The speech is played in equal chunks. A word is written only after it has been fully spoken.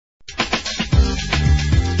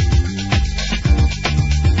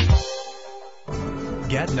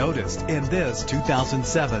get noticed in this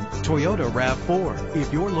 2007 Toyota RAV4.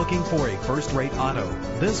 If you're looking for a first-rate auto,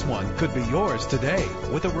 this one could be yours today.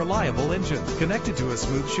 With a reliable engine connected to a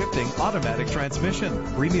smooth shifting automatic transmission,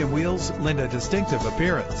 premium wheels lend a distinctive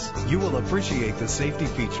appearance. You will appreciate the safety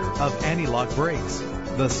feature of anti-lock brakes.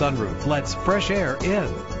 The sunroof lets fresh air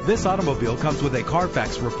in. This automobile comes with a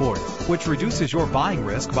Carfax report, which reduces your buying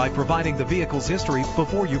risk by providing the vehicle's history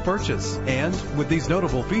before you purchase. And with these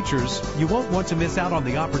notable features, you won't want to miss out on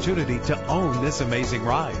the opportunity to own this amazing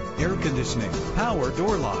ride. Air conditioning, power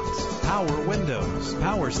door locks, power windows,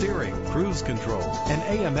 power steering, cruise control, an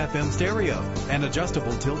AM/FM stereo, and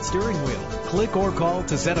adjustable tilt steering wheel. Click or call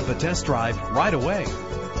to set up a test drive right away.